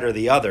one side or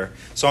the other.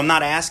 So I'm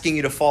not asking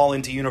you to fall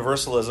into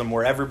universalism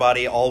where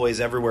everybody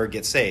always everywhere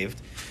gets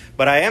saved.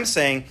 But I am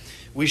saying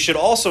we should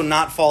also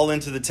not fall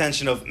into the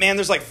tension of, man,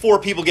 there's like 4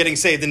 people getting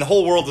saved and the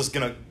whole world is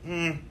going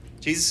to,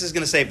 Jesus is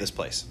going to save this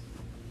place.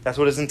 That's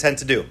what his intent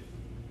to do.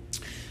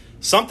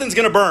 Something's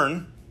going to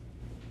burn.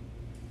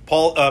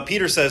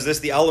 Peter says this: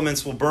 the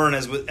elements will burn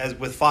as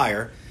with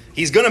fire.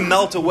 He's going to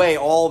melt away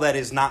all that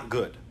is not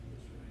good.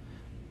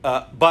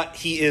 But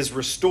he is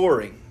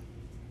restoring.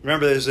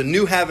 Remember, there's a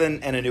new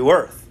heaven and a new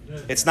earth.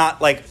 It's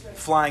not like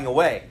flying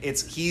away.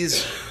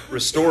 He's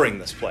restoring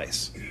this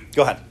place.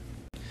 Go ahead.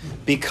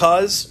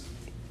 Because,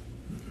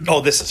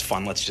 this is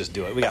fun. Let's just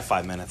do it. We got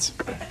 5 minutes.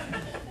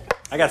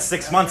 I got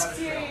 6 months.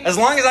 As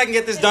long as I can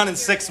get this done in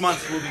 6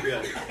 months, we'll be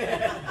good.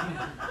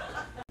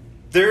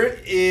 There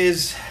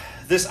is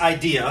this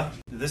idea.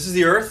 This is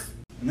the earth,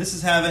 and this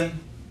is heaven,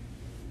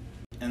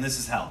 and this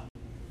is hell.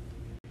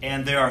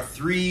 And there are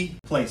 3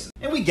 places.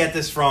 And we get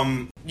this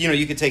from,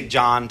 you could take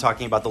John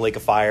talking about the lake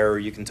of fire, or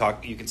you can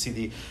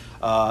see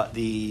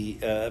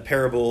the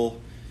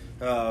parable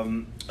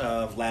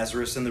of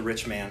Lazarus and the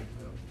rich man.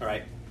 All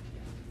right.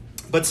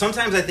 But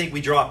sometimes I think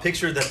we draw a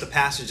picture that the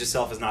passage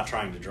itself is not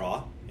trying to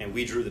draw, and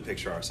we drew the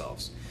picture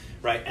ourselves.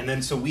 Right? And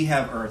then so we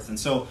have earth. And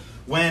so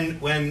when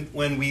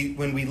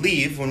we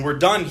leave, when we're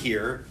done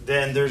here,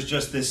 then there's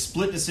just this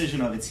split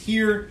decision of it's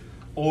here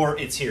or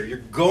it's here. You're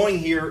going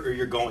here or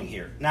you're going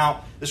here.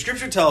 Now, the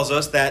scripture tells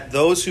us that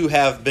those who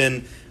have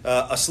been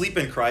asleep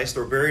in Christ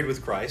or buried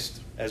with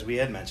Christ, as we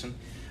had mentioned,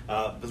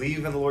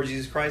 believe in the Lord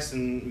Jesus Christ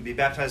and be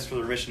baptized for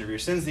the remission of your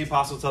sins. The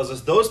apostle tells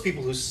us those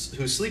people who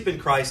sleep in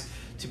Christ,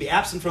 to be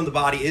absent from the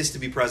body is to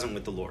be present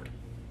with the Lord.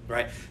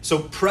 Right? So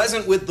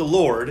present with the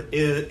Lord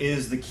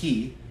is the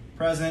key.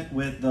 Present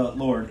with the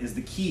Lord is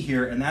the key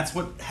here, and that's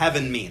what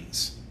heaven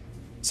means.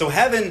 So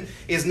heaven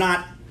is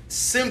not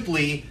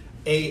simply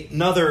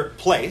another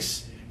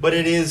place, but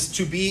it is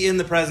to be in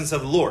the presence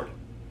of the Lord.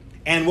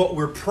 And what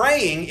we're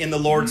praying in the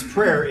Lord's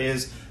Prayer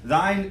is,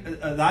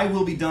 Thy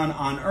will be done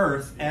on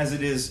earth as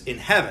it is in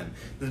heaven.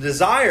 The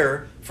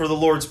desire for the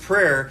Lord's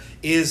Prayer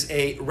is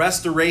a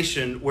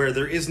restoration where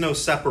there is no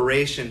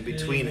separation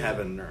between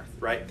heaven and earth.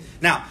 Right?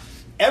 Now,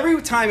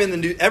 every time in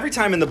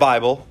the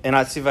Bible, and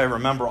I'll see if I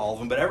remember all of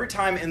them, but every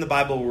time in the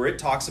Bible where it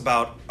talks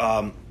about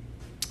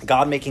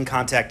God making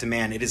contact to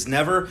man, it is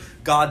never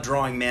God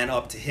drawing man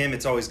up to him.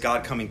 It's always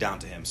God coming down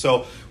to him.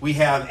 So we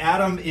have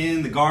Adam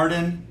in the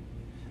garden,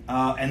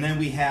 and then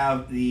we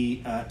have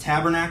the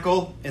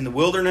tabernacle in the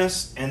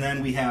wilderness, and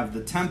then we have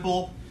the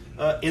temple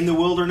in the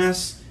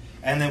wilderness,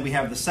 and then we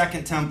have the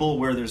second temple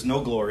where there's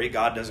no glory.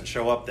 God doesn't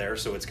show up there,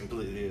 so it's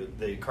completely,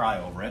 they cry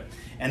over it.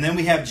 And then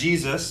we have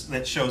Jesus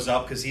that shows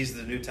up because he's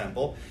the new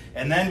temple.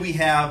 And then we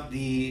have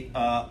the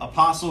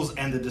apostles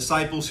and the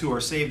disciples who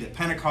are saved at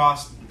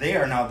Pentecost. They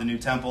are now the new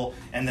temple.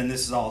 And then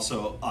this is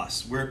also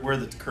us. We're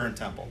the current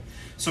temple.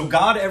 So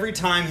God, every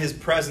time his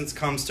presence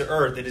comes to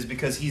earth, it is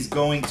because he's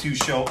going to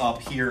show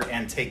up here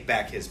and take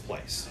back his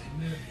place.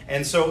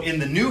 And so in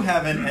the new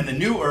heaven and the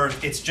new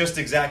earth, it's just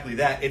exactly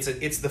that.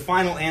 It's the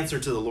final answer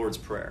to the Lord's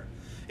Prayer.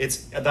 It's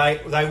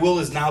thy will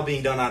is now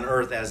being done on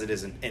earth as it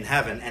is in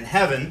heaven. And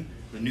heaven,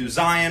 the new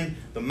Zion,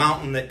 the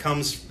mountain that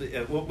comes,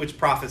 which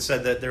prophet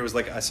said that there was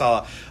I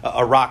saw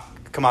a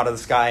rock come out of the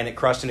sky and it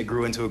crushed and it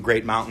grew into a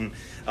great mountain.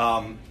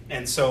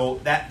 And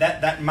so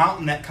that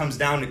mountain that comes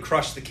down to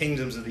crush the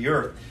kingdoms of the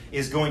earth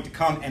is going to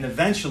come, and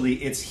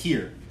eventually it's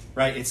here.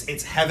 Right?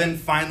 It's heaven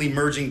finally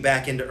merging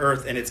back into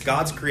earth, and it's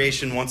God's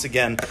creation once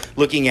again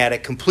looking at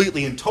it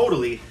completely and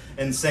totally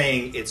and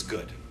saying it's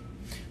good.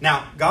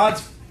 Now,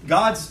 God's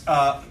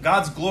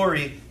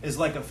glory is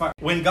like a fire.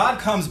 When God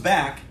comes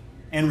back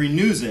and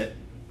renews it,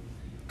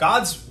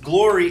 God's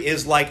glory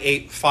is like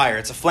a fire.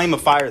 It's a flame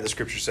of fire, the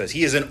scripture says.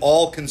 He is an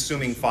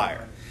all-consuming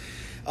fire.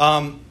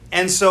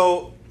 And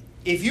so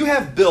if you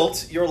have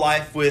built your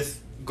life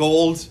with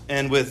gold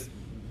and with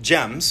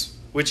gems,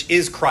 which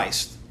is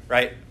Christ,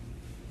 right?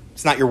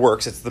 It's not your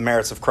works, it's the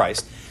merits of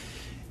Christ.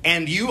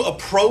 And you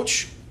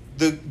approach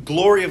the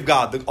glory of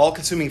God, the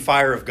all-consuming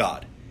fire of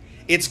God.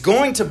 It's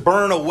going to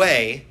burn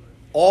away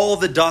all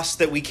the dust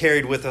that we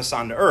carried with us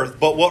onto earth,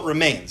 but what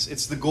remains?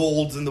 It's the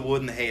golds and the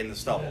wood and the hay and the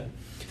stubble.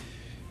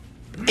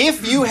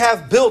 If you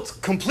have built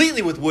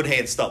completely with wood, hay,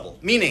 and stubble,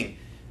 meaning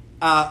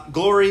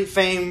glory,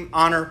 fame,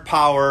 honor,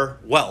 power,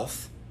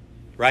 wealth,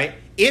 right?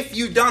 If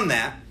you've done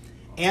that,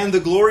 and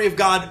the glory of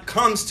God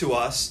comes to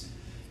us,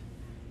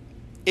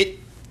 it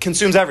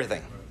consumes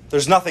everything.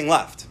 There's nothing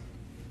left.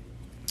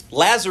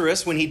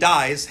 Lazarus, when he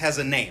dies, has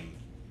a name.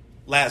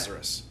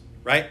 Lazarus,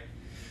 right?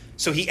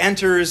 So he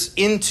enters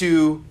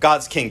into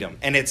God's kingdom,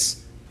 and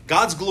it's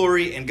God's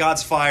glory and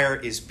God's fire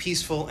is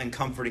peaceful and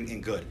comforting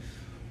and good.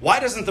 Why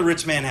doesn't the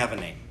rich man have a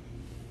name?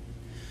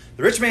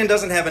 The rich man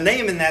doesn't have a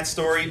name in that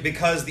story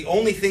because the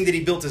only thing that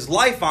he built his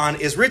life on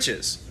is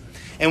riches.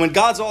 And when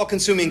God's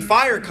all-consuming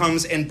fire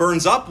comes and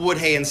burns up wood,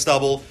 hay, and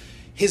stubble,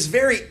 his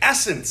very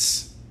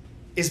essence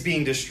is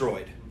being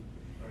destroyed.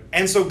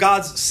 And so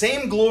God's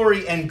same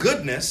glory and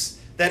goodness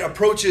that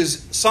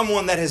approaches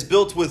someone that has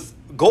built with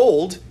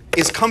gold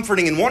is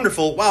comforting and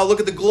wonderful. Wow, look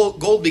at the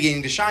gold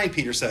beginning to shine,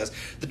 Peter says.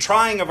 The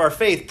trying of our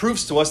faith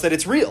proves to us that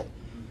it's real.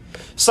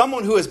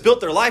 Someone who has built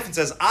their life and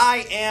says,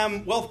 I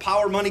am wealth,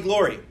 power, money,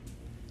 glory.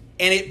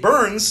 And it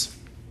burns,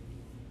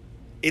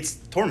 it's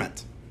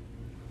torment.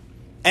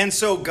 And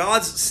so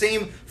God's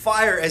same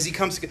fire as he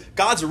comes,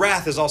 God's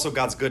wrath is also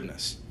God's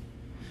goodness.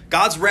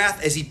 God's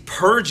wrath as he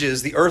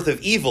purges the earth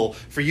of evil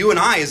for you and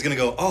I is going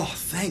to go, oh,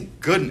 thank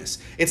goodness.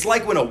 It's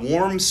like when a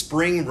warm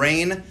spring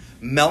rain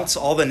melts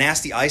all the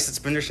nasty ice that's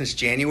been there since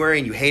January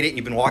and you hate it and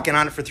you've been walking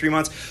on it for 3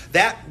 months.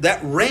 That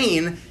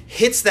rain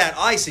hits that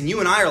ice and you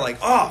and I are like,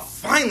 oh,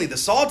 finally the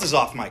salt is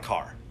off my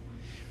car.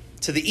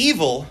 To the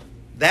evil,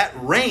 that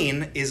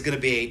rain is going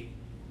to be a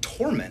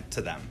torment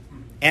to them.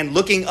 And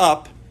looking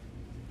up,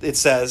 it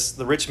says,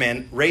 the rich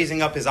man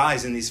raising up his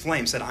eyes in these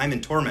flames said, I'm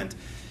in torment.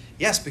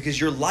 Yes, because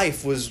your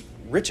life was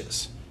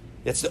riches.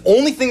 It's the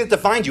only thing that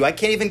defined you. I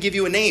can't even give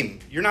you a name.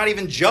 You're not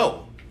even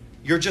Joe.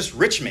 You're just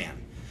rich man.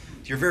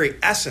 Your very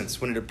essence,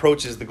 when it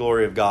approaches the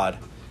glory of God,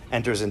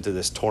 enters into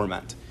this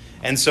torment.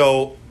 And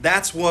so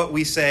that's what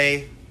we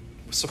say.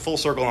 It's a full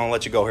circle, and I'll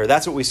let you go here.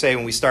 That's what we say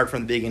when we start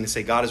from the beginning and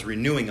say God is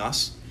renewing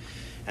us.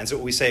 And so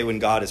what we say when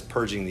God is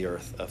purging the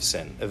earth of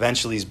sin.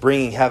 Eventually, he's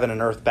bringing heaven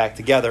and earth back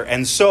together.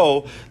 And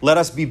so let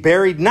us be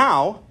buried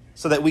now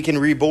so that we can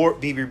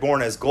be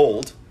reborn as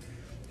gold,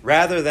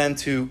 rather than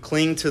to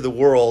cling to the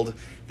world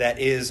that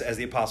is, as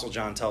the Apostle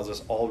John tells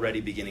us,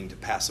 already beginning to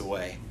pass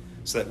away,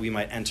 so that we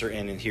might enter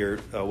in and hear,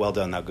 well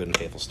done, thou good and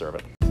faithful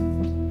servant.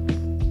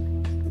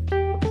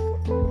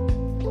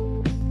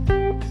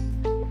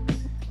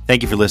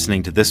 Thank you for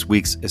listening to this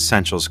week's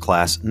Essentials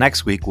class.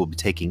 Next week, we'll be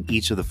taking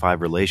each of the 5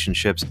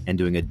 relationships and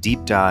doing a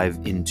deep dive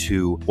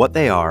into what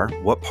they are,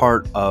 what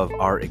part of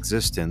our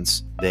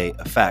existence they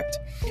affect,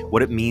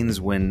 what it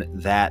means when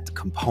that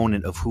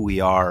component of who we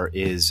are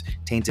is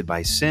tainted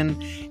by sin,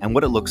 and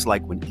what it looks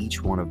like when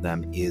each one of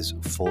them is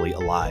fully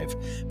alive.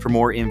 For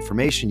more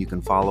information, you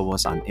can follow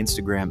us on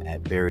Instagram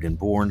at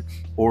BuriedandBorn,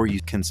 or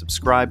you can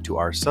subscribe to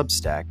our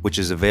Substack, which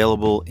is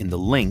available in the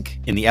link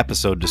in the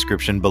episode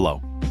description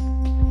below.